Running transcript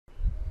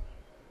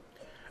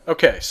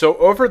Okay, so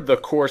over the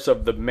course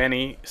of the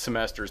many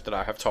semesters that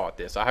I have taught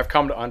this, I have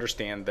come to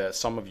understand that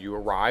some of you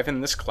arrive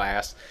in this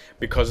class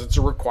because it's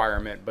a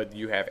requirement, but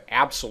you have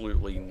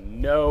absolutely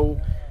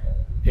no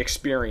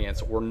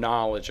experience or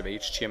knowledge of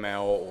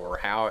HTML or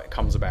how it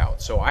comes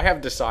about. So I have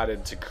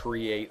decided to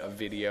create a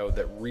video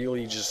that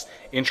really just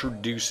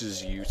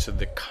introduces you to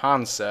the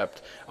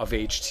concept of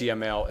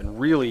HTML and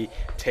really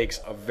takes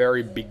a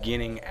very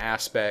beginning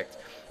aspect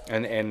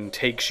and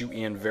takes you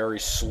in very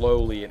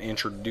slowly and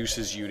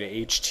introduces you to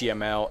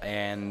HTML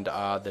and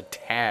the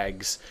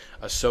tags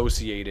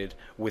associated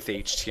with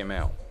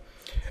HTML.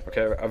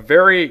 Okay, a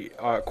very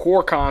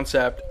core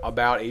concept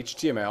about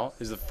HTML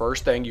is the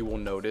first thing you will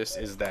notice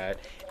is that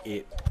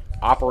it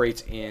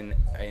operates in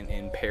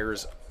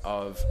pairs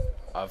of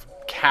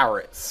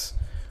carets.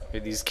 Okay,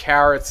 these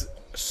carets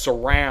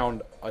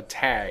surround a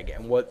tag,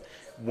 and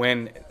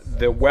when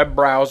the web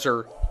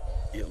browser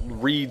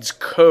reads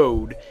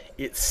code,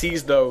 it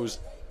sees those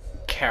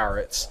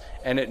carets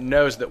and it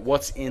knows that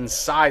what's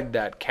inside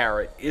that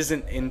caret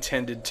isn't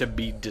intended to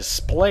be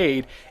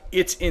displayed.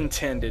 It's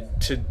intended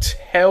to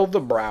tell the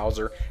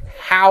browser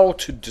how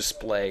to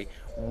display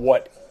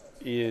what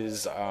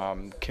is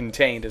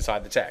contained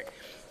inside the tag.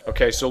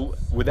 Okay, so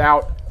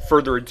without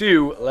further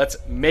ado, let's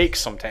make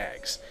some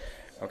tags.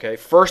 Okay,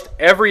 first,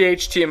 every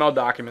HTML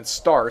document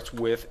starts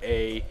with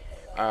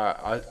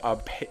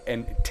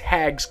and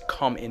tags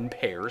come in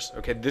pairs.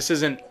 Okay, this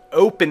is an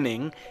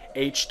opening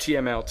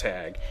HTML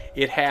tag.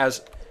 It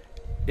has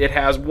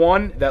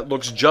one that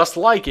looks just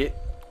like it,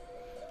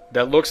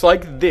 that looks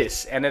like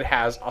this, and it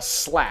has a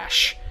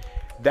slash.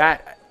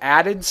 That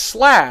added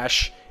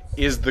slash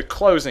is the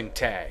closing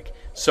tag.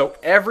 So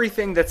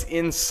everything that's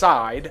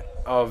inside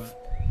of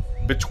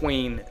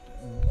between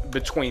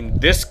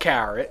this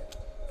caret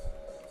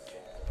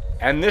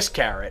and this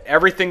caret,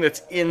 everything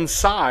that's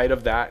inside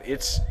of that,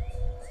 it's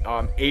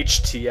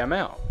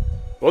HTML.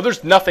 Well,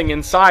 there's nothing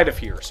inside of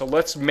here, so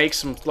let's make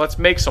some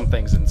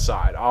things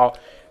inside. I'll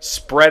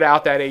spread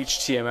out that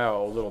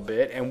HTML a little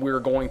bit, and we're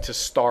going to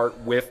start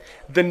with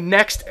the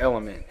next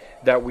element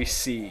that we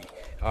see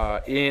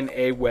in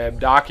a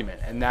web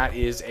document, and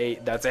that's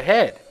a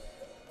head.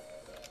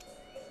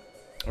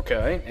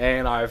 Okay,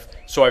 and I've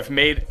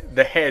made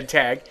the head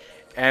tag,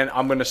 and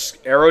I'm going to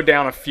arrow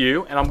down a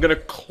few, and I'm going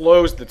to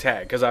close the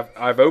tag because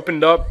I've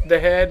opened up the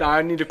head.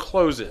 I need to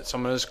close it, so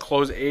I'm going to just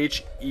close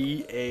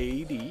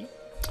HEAD,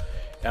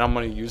 and I'm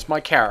going to use my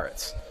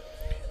carets.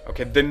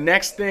 Okay, the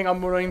next thing I'm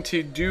going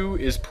to do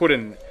is put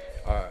an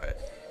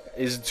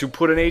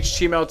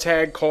HTML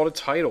tag called a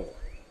title.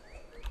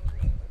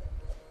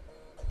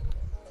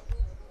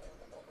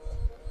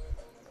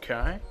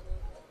 Okay.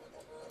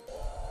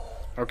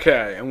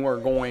 Okay, and we're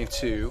going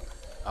to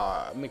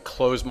let me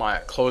close my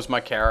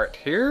caret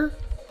here,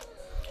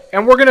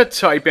 and we're gonna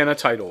type in a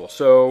title.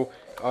 So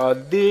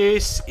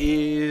this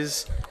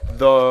is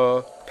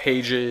the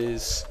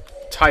page's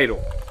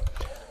title.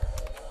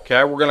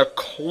 Okay, we're gonna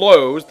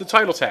close the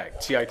title tag,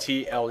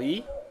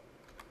 TITLE.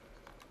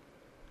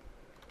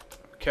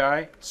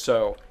 Okay,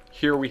 so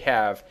here we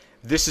have,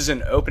 this is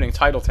an opening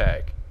title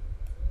tag.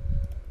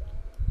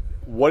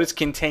 What is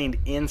contained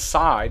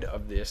inside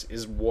of this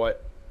is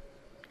what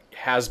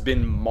has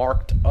been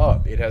marked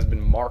up. It has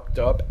been marked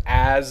up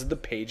as the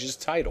page's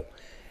title.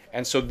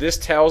 And so this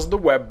tells the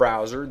web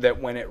browser that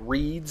when it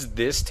reads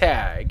this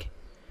tag,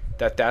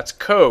 that's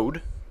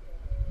code,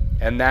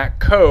 and that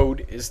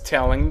code is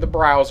telling the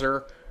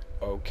browser,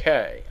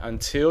 okay,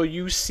 until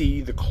you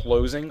see the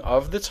closing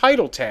of the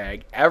title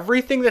tag,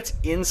 everything that's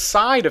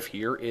inside of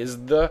here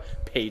is the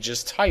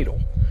page's title.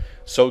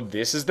 So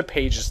this is the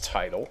page's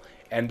title,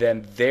 and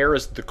then there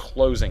is the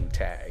closing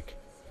tag.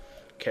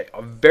 Okay,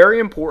 a very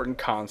important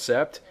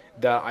concept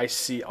that I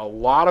see a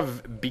lot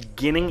of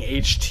beginning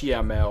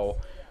HTML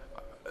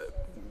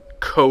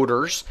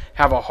coders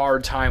have a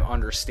hard time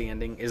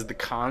understanding is the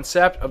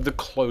concept of the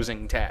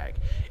closing tag.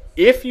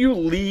 If you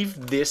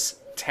leave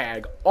this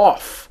tag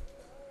off,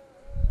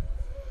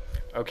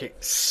 okay,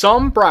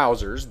 some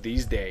browsers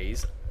these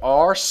days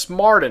are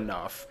smart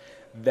enough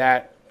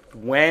that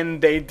when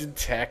they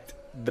detect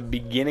the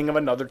beginning of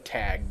another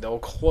tag, they'll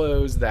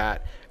close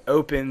that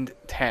opened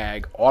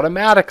tag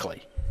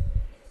automatically.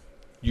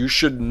 You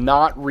should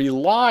not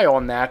rely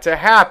on that to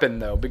happen,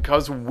 though,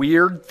 because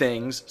weird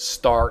things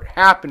start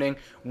happening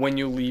when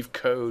you leave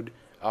code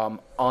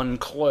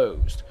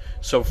unclosed.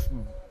 So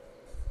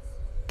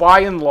by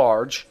and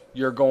large,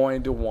 you're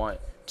going to want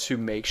to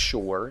make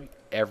sure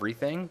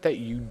everything that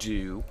you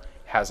do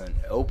has an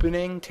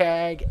opening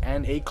tag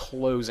and a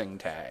closing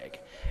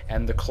tag.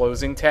 And the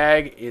closing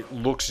tag, it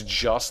looks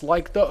just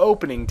like the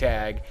opening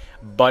tag,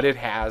 but it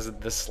has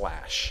the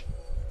slash.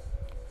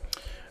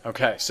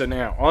 Okay, so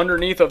now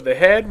underneath of the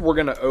head, we're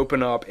going to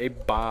open up a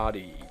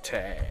body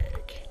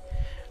tag.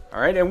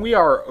 Alright, and we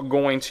are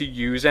going to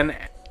use an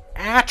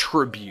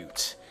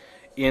attribute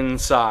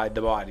inside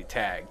the body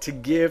tag to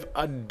give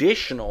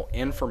additional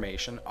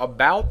information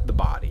about the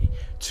body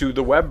to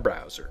the web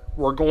browser.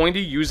 We're going to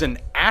use an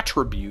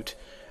attribute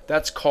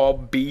that's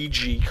called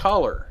BG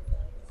color.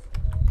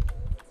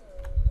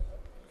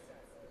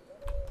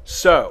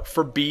 So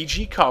for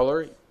BG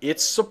Color, it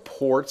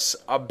supports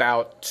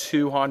about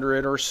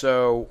 200 or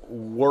so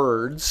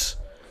words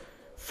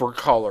for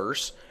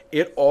colors.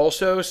 It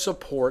also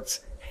supports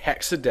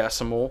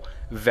hexadecimal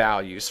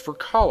values for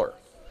color.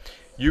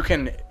 You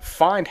can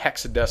find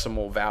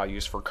hexadecimal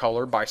values for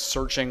color by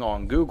searching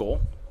on Google.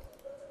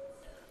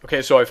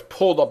 Okay, so I've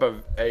pulled up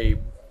a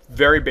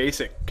very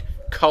basic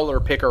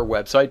color picker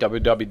website,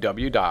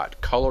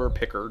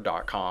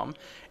 www.colorpicker.com,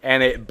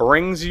 and it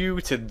brings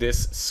you to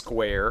this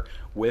square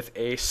with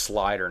a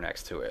slider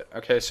next to it.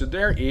 Okay, so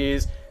there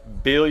is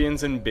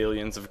billions and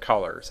billions of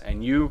colors,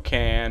 and you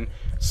can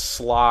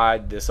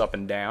slide this up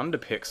and down to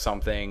pick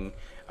something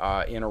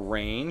in a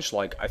range.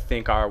 Like I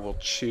think I'm going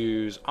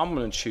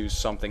to choose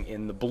something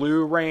in the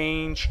blue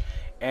range,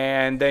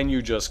 and then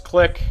you just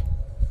click,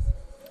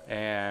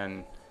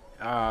 and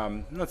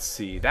let's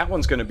see, that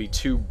one's going to be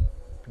too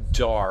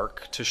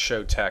dark to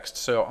show text,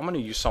 so I'm going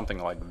to use something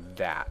like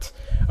that.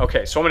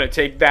 Okay, so I'm going to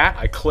take that,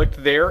 I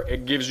clicked there,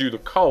 it gives you the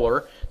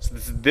color, so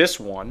this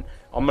one,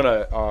 I'm going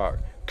to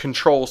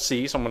Control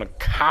C, so I'm going to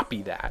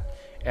copy that,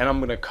 and I'm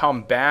going to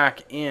come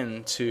back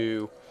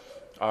into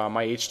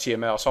my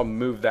HTML, so I'll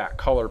move that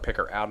color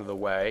picker out of the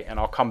way, and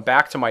I'll come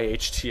back to my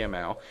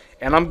HTML,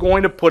 and I'm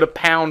going to put a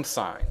pound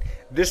sign.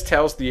 This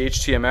tells the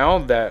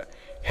HTML that,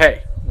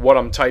 hey, what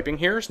I'm typing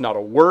here is not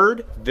a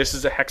word, this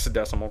is a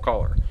hexadecimal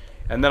color.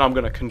 And then I'm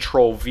going to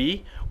Control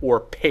V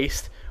or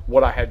paste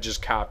what I had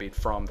just copied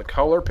from the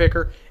color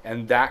picker,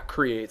 and that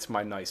creates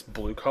my nice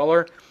blue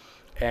color.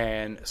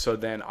 And so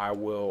then I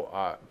will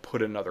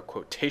put another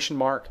quotation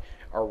mark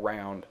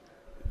around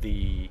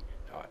the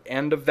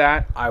end of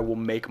that. I will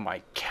make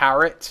my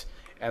caret,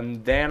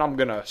 and then I'm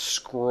going to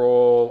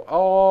scroll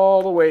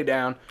all the way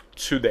down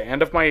to the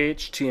end of my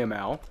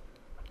HTML,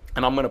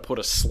 and I'm going to put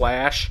a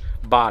slash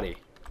body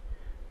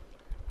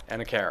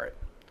and a caret.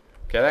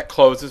 Okay, that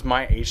closes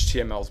my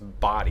HTML's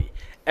body.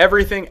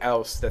 Everything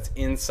else that's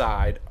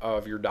inside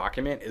of your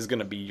document is going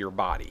to be your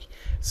body.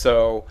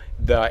 So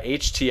the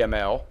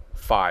HTML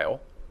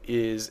file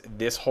is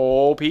this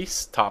whole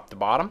piece, top to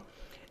bottom,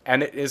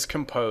 and it is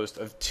composed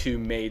of two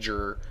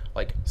major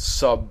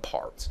sub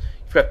parts.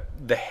 You've got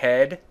the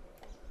head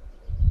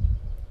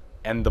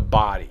and the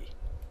body.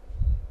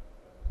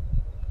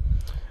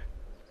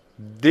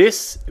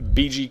 This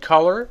BG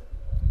color,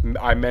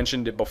 I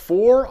mentioned it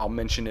before, I'll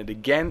mention it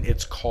again,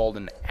 it's called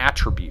an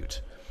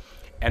attribute.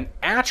 An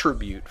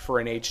attribute for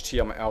an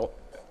HTML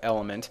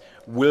element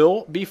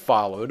will be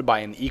followed by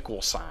an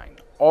equal sign.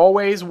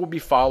 Always will be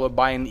followed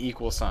by an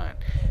equal sign.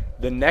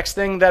 The next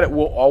thing that it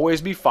will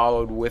always be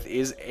followed with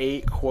is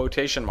a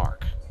quotation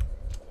mark.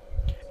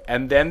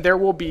 And then there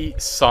will be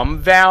some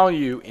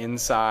value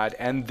inside,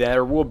 and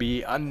there will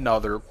be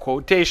another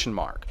quotation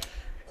mark.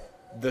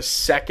 The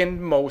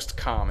second most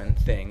common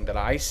thing that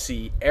I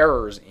see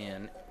errors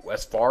in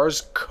as far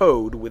as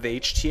code with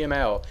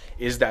HTML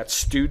is that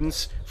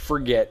students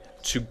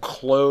forget to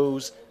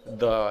close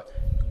the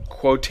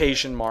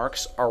quotation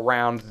marks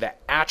around the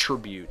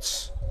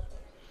attributes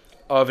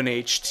of an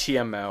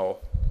HTML,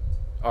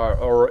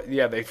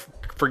 they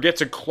forget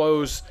to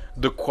close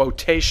the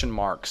quotation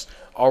marks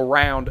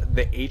around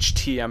the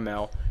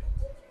HTML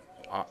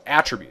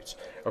attributes.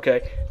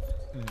 Okay,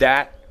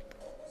 that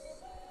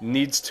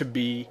needs to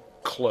be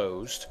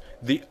closed.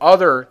 The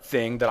other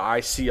thing that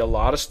I see a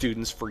lot of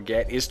students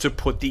forget is to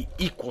put the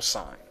equal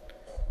sign.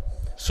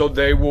 So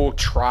they will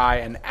try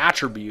an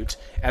attribute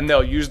and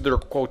they'll use their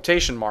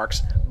quotation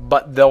marks,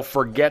 but they'll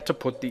forget to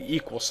put the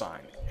equal sign.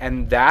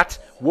 And that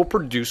will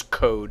produce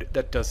code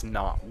that does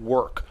not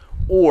work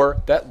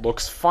or that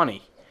looks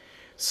funny.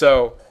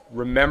 So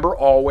remember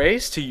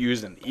always to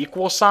use an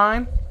equal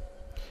sign,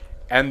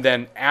 and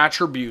then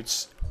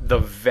attributes, the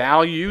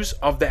values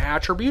of the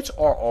attributes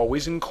are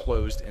always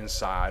enclosed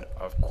inside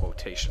of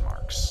quotation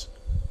marks.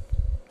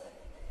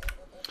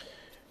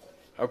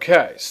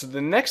 Okay, so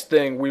the next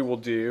thing we will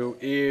do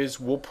is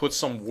we'll put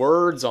some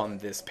words on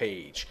this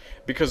page,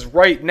 because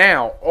right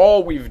now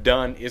all we've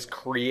done is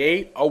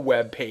create a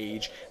web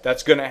page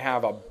that's going to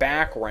have a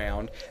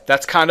background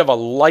that's kind of a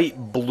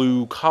light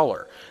blue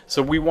color.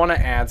 So we want to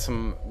add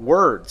some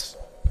words.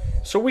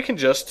 So we can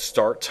just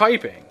start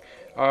typing.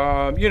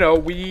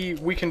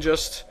 We can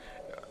just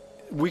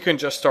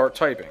start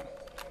typing.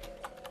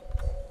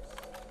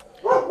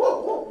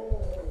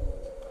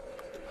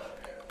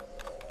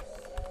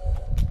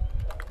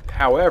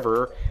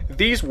 However,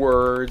 these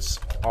words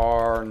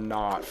are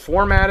not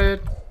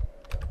formatted.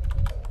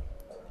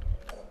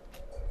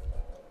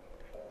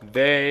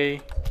 They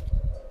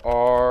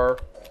are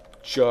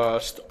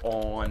just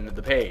on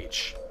the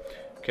page.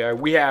 Okay,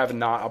 we have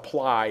not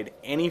applied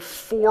any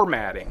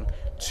formatting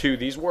to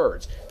these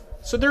words.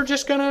 So they're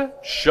just gonna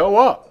show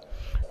up.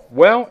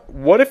 Well,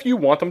 what if you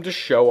want them to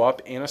show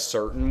up in a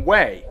certain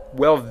way?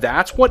 Well,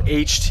 that's what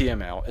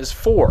HTML is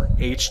for.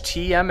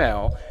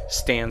 HTML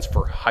stands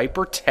for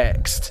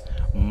Hypertext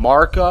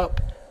Markup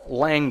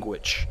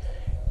Language.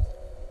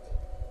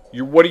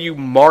 What are you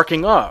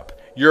marking up?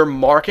 You're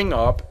marking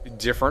up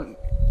different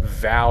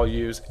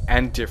values,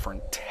 and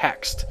different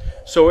text.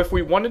 So if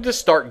we wanted to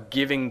start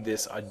giving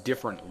this a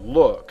different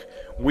look,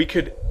 we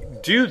could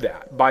do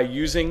that by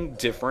using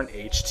different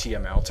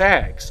HTML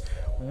tags.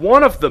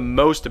 One of the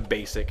most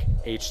basic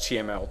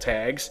HTML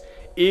tags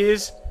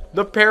is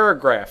the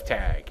paragraph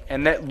tag,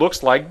 and that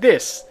looks like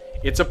this.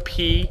 It's a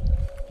P.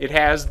 It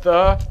has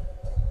the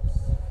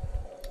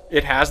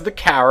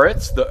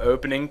carets, the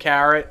opening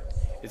caret.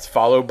 It's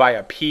followed by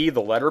a P,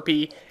 the letter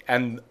P,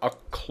 and a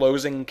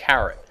closing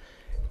caret.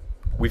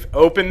 We've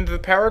opened the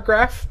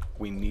paragraph.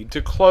 We need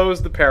to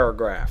close the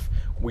paragraph.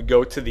 We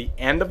go to the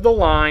end of the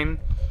line.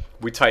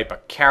 We type a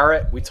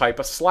caret. We type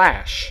a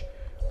slash.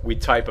 We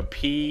type a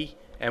P,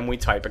 and we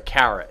type a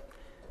caret.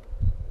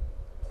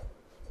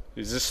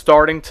 Is this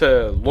starting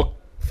to look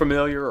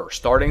familiar or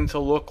starting to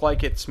look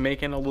like it's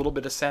making a little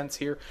bit of sense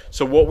here?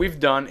 So what we've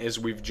done is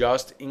we've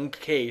just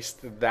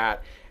encased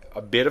that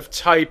a bit of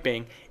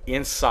typing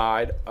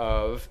inside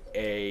of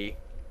a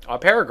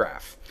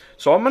paragraph.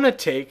 So I'm going to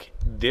take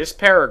this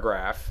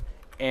paragraph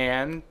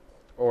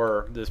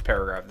this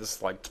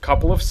is like a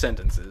couple of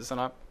sentences,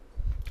 and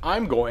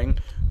I'm going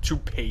to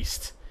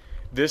paste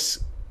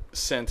this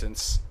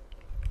sentence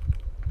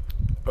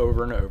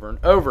over and over and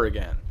over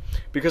again,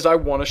 because I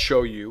want to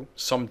show you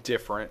some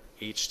different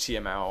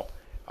HTML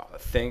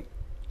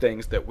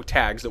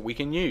tags that we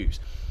can use.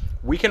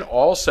 We can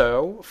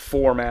also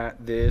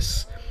format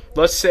this.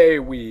 Let's say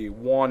we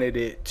wanted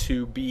it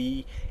to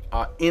be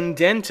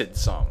indented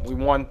some. We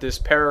want this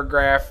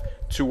paragraph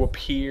to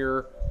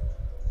appear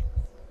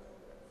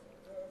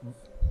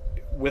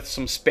with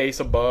some space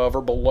above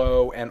or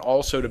below, and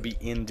also to be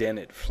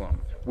indented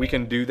some. We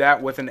can do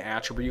that with an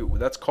attribute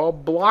that's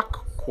called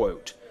block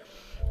quote.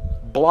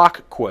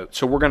 Block quote.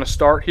 So we're going to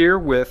start here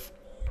with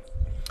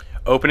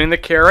opening the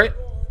caret.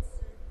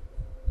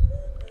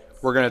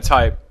 We're going to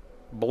type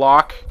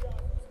block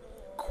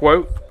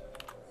quote.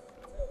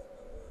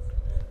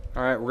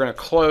 Alright, we're going to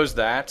close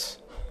that.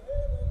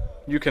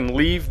 You can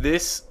leave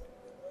this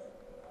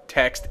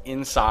text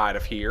inside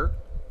of here.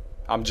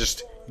 I'm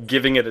just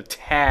giving it a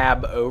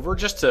tab over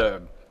just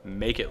to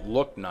make it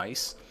look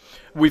nice.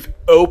 We've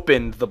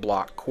opened the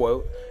block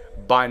quote.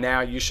 By now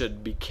you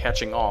should be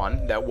catching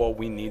on that what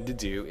we need to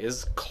do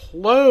is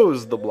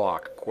close the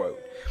block quote.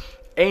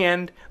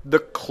 And the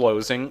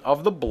closing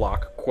of the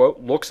block quote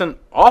looks an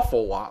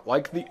awful lot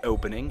like the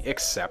opening,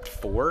 except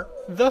for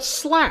the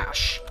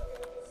slash.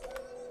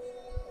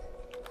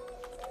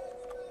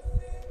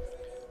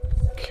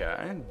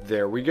 Okay,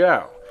 there we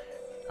go.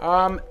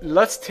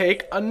 Let's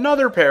take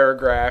another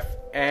paragraph,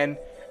 and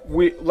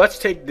let's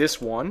take this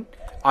one.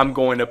 I'm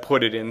going to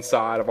put it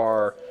inside of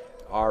our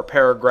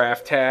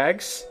paragraph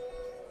tags,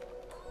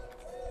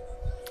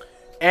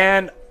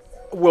 and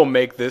we'll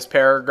make this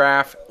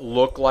paragraph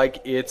look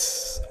like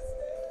it's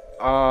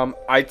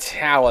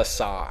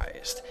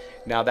italicized.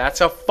 Now that's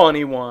a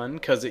funny one,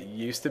 because it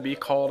used to be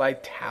called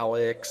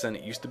italics and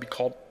it used to be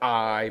called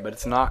I, but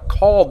it's not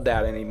called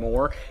that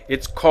anymore.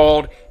 It's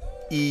called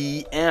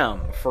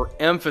EM for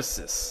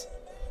emphasis.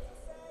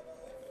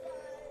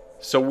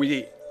 So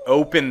we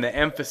open the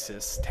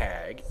emphasis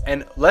tag,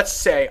 and let's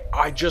say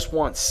I just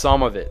want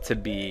some of it to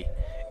be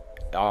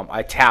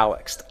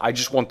italics. I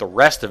just want the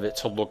rest of it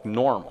to look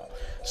normal.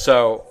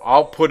 So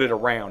I'll put it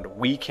around.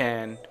 We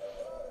can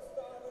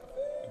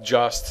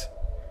just...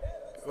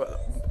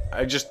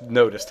 I just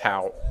noticed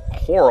how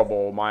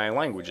horrible my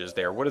language is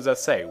there. What does that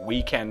say?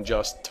 We can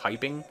just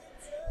typing?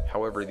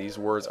 However, these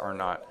words are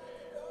not...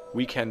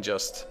 We can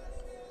just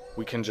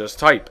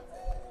type.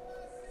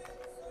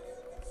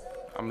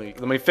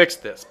 Let me fix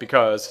this,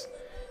 because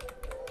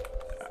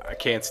I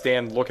can't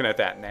stand looking at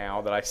that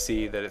now that I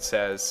see that it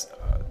says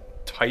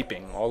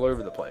typing all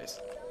over the place.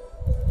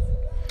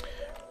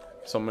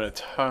 So I'm going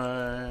to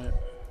type.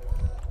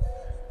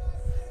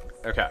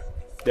 Okay,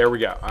 there we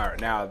go. All right,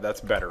 now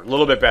that's better. A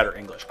little bit better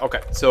English.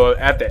 Okay, so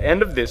at the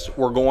end of this,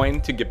 we're going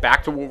to get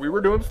back to what we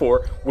were doing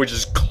before, which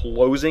is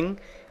closing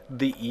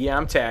the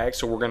EM tag.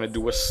 So we're going to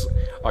do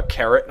a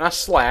caret and a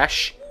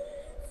slash,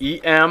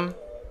 EM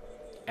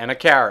and a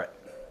caret.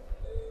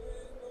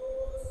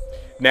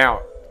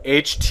 Now,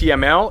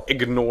 HTML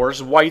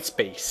ignores white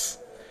space.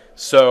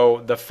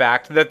 So the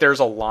fact that there's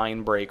a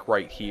line break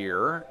right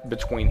here,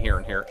 between here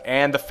and here,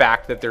 and the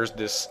fact that there's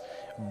this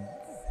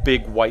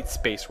big white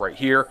space right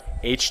here,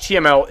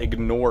 HTML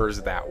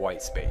ignores that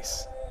white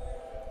space.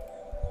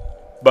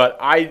 But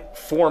I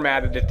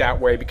formatted it that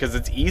way because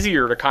it's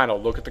easier to kind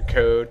of look at the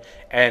code.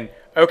 And,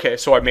 okay,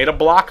 so I made a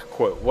block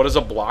quote. What does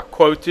a block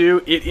quote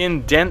do? It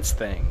indents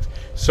things.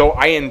 So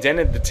I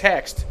indented the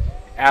text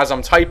as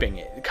I'm typing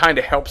it. It kind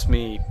of helps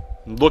me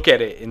look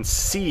at it and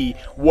see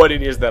what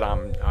it is that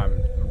I'm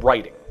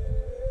writing.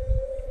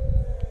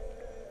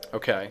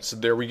 Okay, so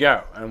there we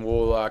go. And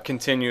we'll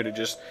continue to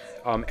just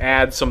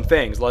add some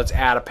things. Let's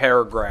add a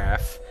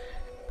paragraph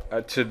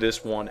to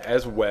this one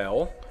as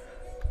well.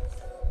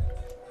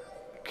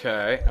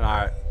 Okay, and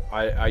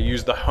I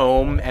use the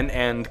home and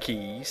end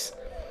keys.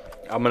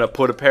 I'm going to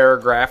put a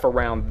paragraph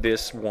around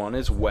this one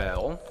as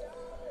well.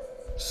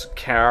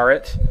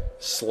 Caret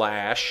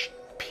slash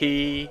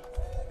P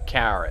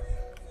caret.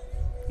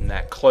 and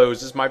that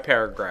closes my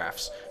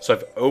paragraphs. So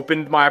I've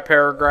opened my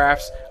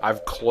paragraphs,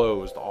 I've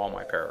closed all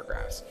my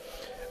paragraphs.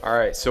 All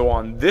right, so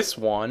on this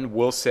one,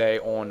 we'll say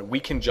on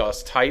we can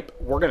just type,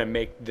 we're going to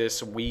make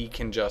this we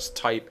can just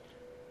type,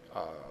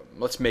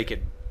 let's make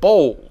it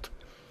bold.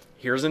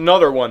 Here's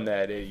another one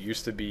that it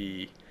used to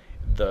be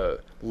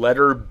the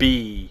letter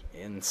B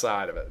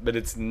inside of it, but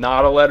it's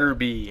not a letter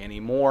B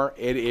anymore.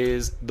 It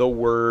is the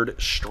word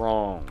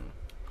strong.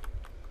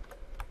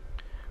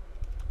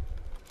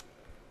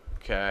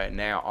 Okay,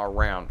 now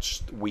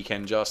around we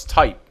can just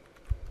type.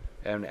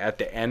 And at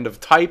the end of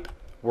type,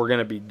 we're going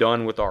to be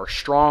done with our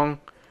strong,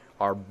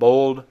 our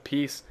bold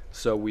piece.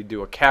 So we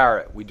do a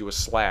caret, we do a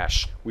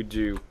slash, we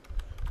do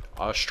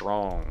a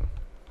strong.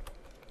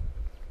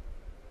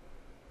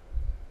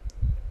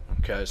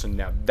 Okay, so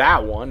now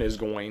that one is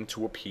going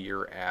to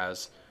appear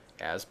as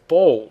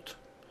bold.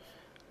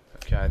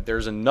 Okay,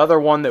 there's another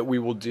one that we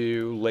will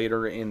do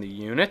later in the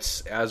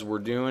units as we're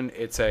doing.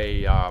 It's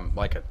a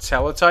like a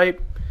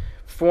teletype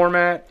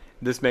format.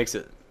 This makes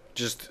it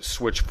just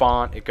switch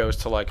font. It goes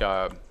to like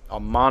a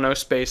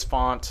monospace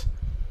font,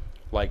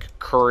 like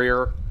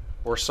Courier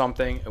or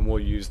something, and we'll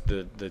use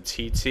the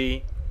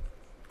TT,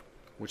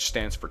 which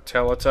stands for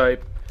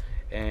teletype,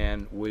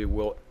 and we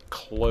will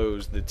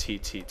close the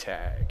TT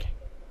tag.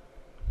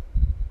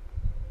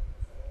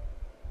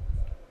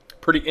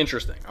 Pretty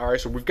interesting. All right,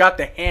 so we've got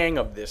the hang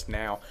of this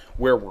now,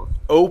 where we're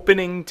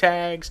opening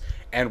tags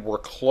and we're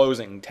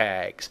closing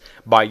tags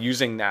by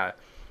using that,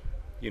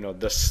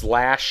 the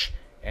slash,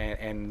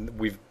 and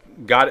we've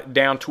got it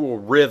down to a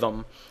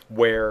rhythm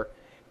where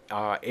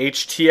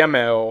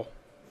HTML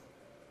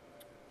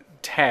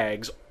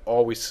tags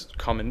always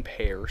come in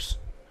pairs,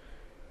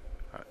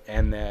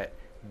 and that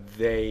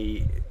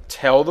they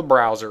tell the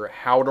browser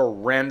how to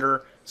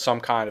render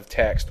some kind of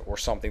text or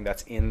something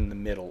that's in the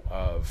middle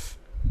of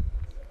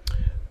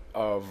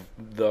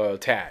the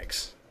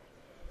tags.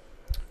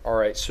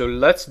 Alright, so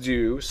let's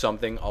do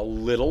something a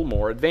little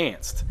more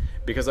advanced,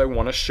 because I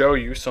want to show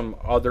you some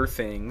other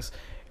things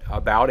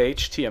about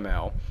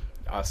HTML.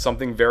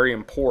 Something very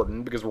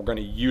important, because we're going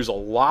to use a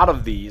lot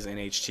of these in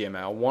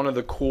HTML. One of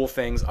the cool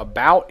things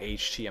about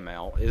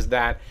HTML is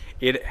that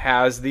it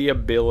has the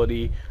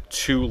ability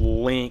to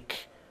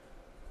link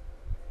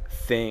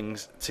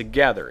things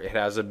together. It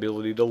has the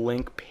ability to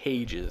link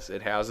pages.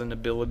 It has an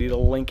ability to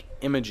link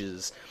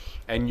images.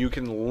 And you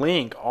can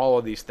link all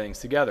of these things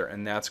together,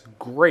 and that's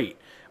great.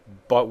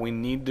 But we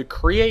need to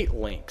create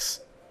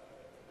links.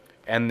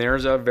 And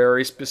there's a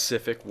very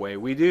specific way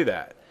we do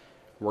that.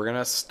 We're going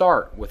to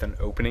start with an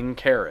opening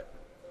caret.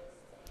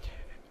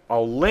 A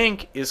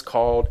link is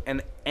called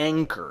an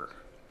anchor.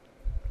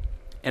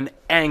 An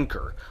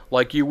anchor.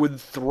 Like you would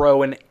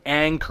throw an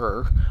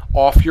anchor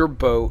off your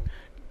boat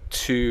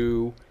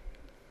to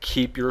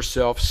keep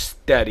yourself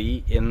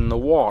steady in the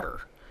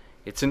water.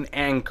 It's an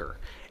anchor.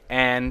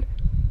 And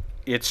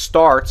it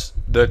starts,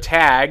 the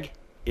tag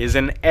is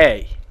an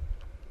A.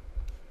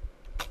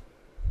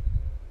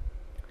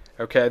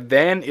 Okay,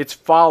 then it's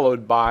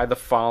followed by the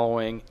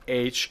following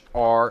href.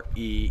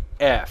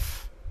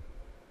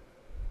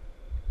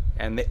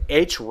 And the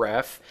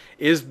href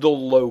is the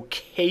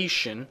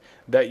location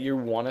that you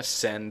want to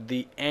send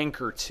the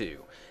anchor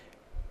to.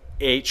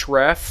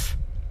 Href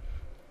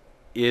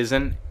is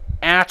an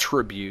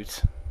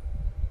attribute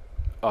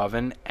of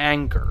an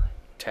anchor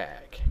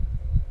tag.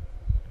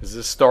 Is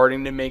this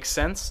starting to make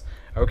sense?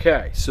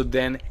 Okay, so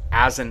then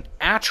as an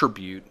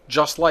attribute,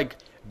 just like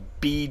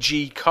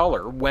BG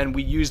color, when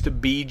we used the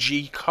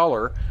BG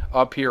color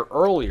up here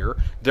earlier,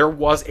 there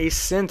was a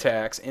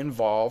syntax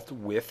involved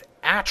with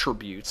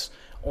attributes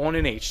on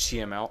an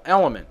HTML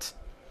element.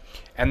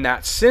 And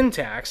that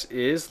syntax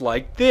is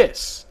like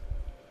this.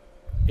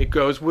 It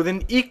goes with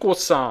an equal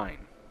sign.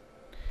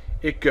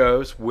 It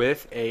goes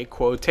with a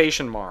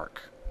quotation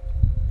mark.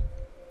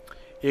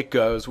 It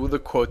goes with a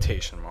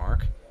quotation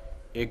mark.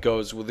 It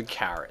goes with a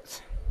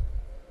caret.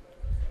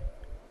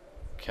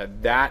 Okay,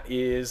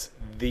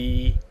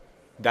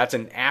 that's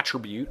an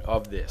attribute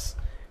of this.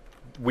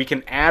 We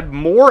can add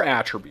more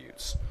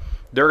attributes.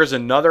 There is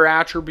another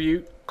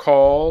attribute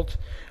called,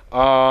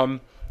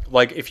 like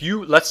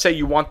let's say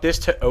you want this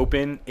to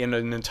open in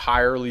an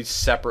entirely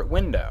separate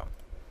window.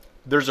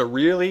 There's a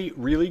really,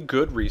 really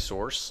good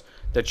resource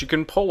that you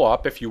can pull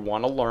up if you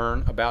want to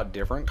learn about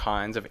different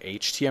kinds of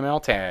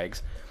HTML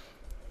tags.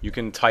 You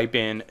can type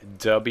in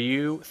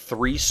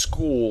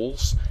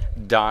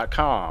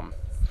w3schools.com.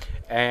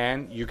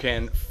 And you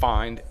can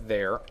find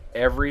there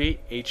every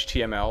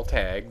HTML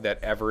tag that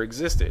ever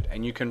existed.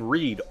 And you can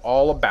read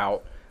all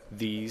about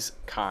these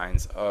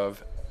kinds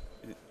of,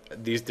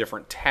 these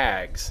different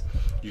tags.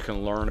 You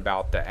can learn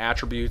about the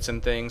attributes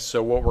and things.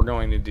 So what we're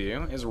going to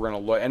do is we're going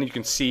to look, and you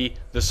can see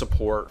the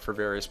support for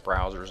various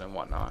browsers and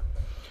whatnot.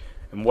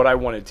 And what I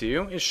want to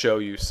do is show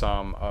you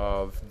some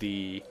of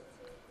the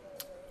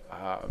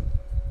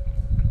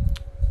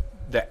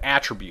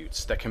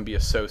attributes that can be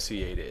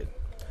associated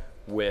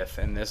with,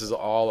 and this is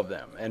all of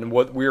them. And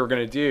what we were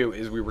going to do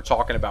is we were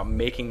talking about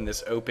making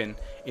this open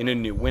in a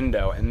new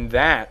window, and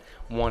that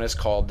one is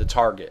called the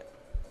target.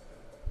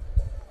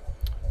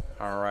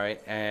 All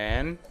right,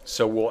 and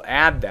so we'll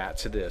add that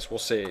to this. We'll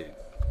say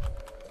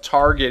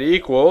target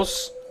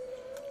equals,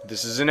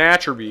 this is an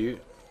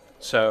attribute,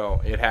 so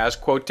it has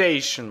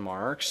quotation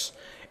marks,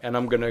 and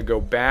I'm going to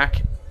go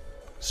back.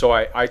 So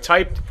I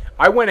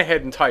went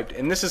ahead and typed,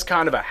 and this is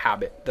kind of a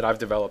habit that I've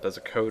developed as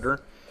a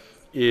coder,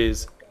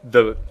 is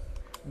the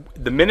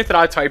minute that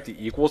I type the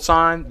equal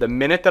sign, the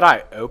minute that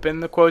I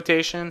open the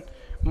quotation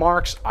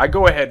marks, I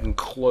go ahead and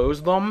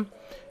close them,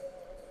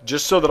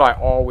 just so that I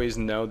always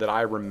know that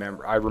I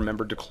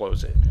remembered to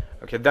close it.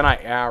 Okay, then I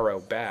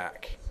arrow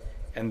back,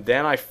 and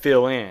then I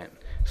fill in.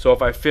 So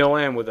if I fill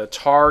in with a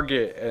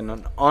target and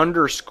an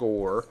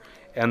underscore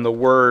and the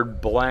word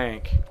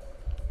blank,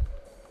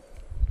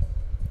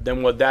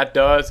 then what that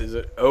does is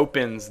it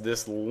opens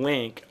this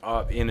link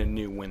up in a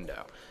new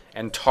window.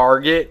 And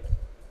target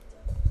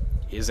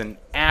is an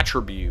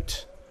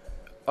attribute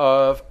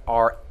of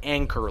our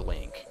anchor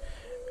link.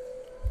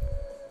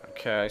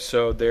 Okay,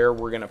 so there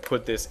we're going to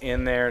put this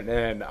in there. And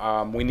then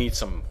we need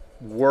some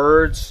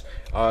words.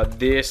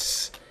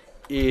 This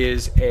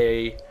is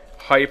a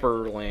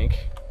hyperlink.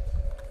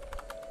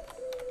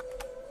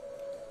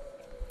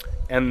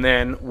 And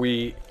then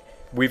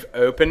we've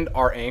opened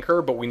our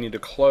anchor, but we need to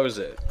close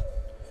it.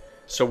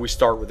 So we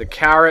start with a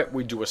caret,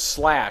 we do a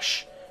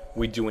slash,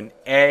 we do an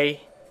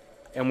A,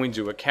 and we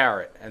do a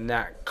caret. And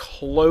that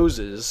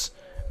closes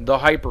the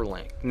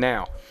hyperlink.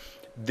 Now,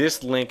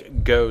 this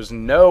link goes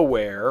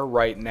nowhere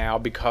right now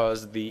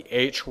because the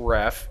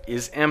href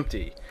is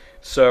empty.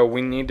 So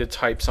we need to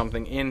type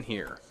something in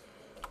here.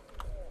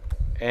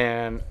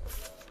 And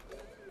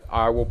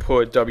I will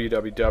put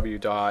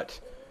www.tcc.edu.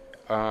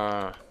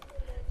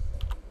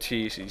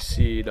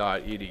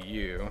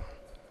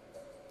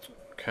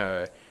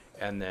 Okay,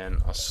 and then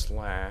a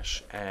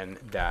slash, and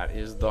that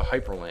is the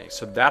hyperlink.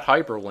 So that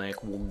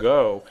hyperlink will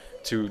go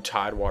to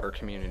Tidewater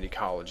Community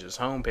College's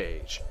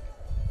homepage.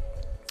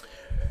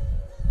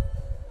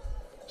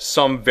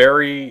 Some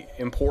very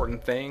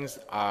important things,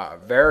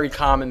 very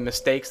common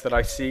mistakes that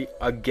I see.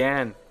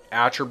 Again,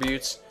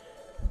 attributes.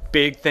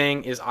 Big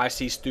thing is I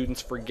see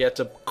students forget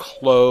to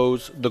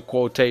close the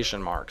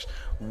quotation marks.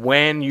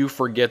 When you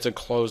forget to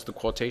close the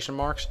quotation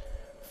marks,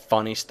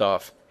 funny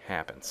stuff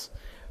happens.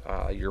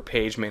 Your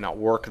page may not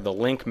work. The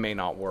link may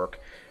not work.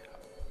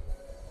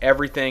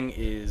 Everything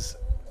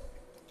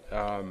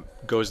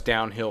goes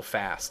downhill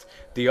fast.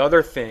 The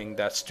other thing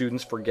that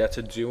students forget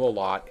to do a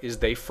lot is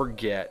they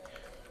forget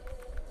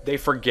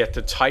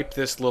to type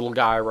this little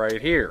guy right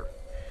here.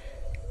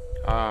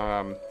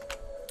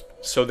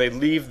 So they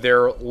leave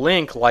their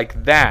link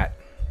like that.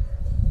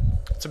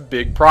 It's a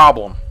big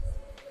problem.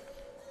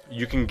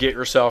 You can get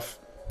yourself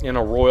in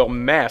a royal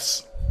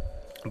mess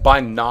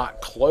by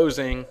not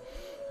closing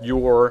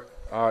your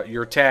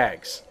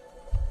tags.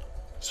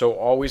 So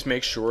always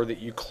make sure that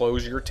you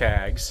close your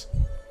tags,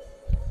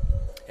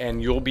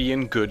 and you'll be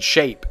in good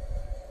shape.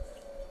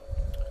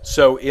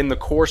 So in the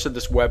course of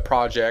this web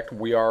project,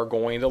 we are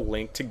going to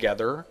link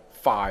together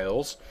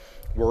files.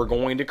 We're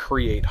going to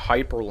create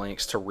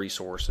hyperlinks to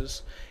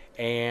resources,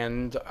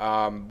 and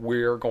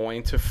we're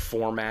going to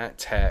format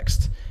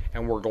text,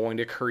 and we're going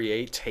to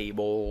create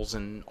tables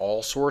and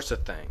all sorts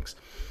of things.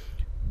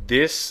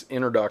 This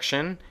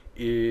introduction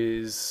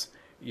is,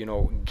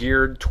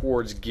 geared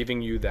towards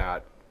giving you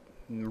that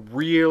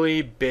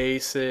really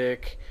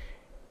basic,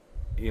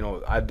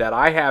 that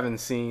I haven't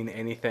seen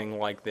anything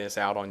like this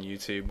out on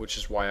YouTube, which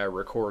is why I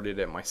recorded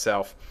it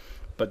myself,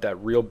 but that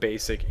real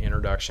basic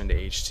introduction to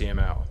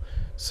HTML.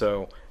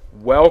 So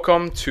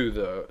welcome to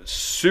the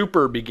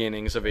super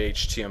beginnings of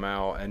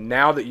HTML, and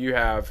now that you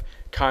have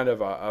kind of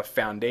a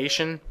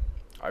foundation,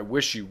 I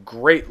wish you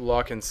great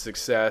luck and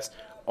success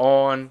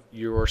on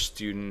your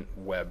student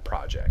web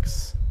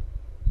projects.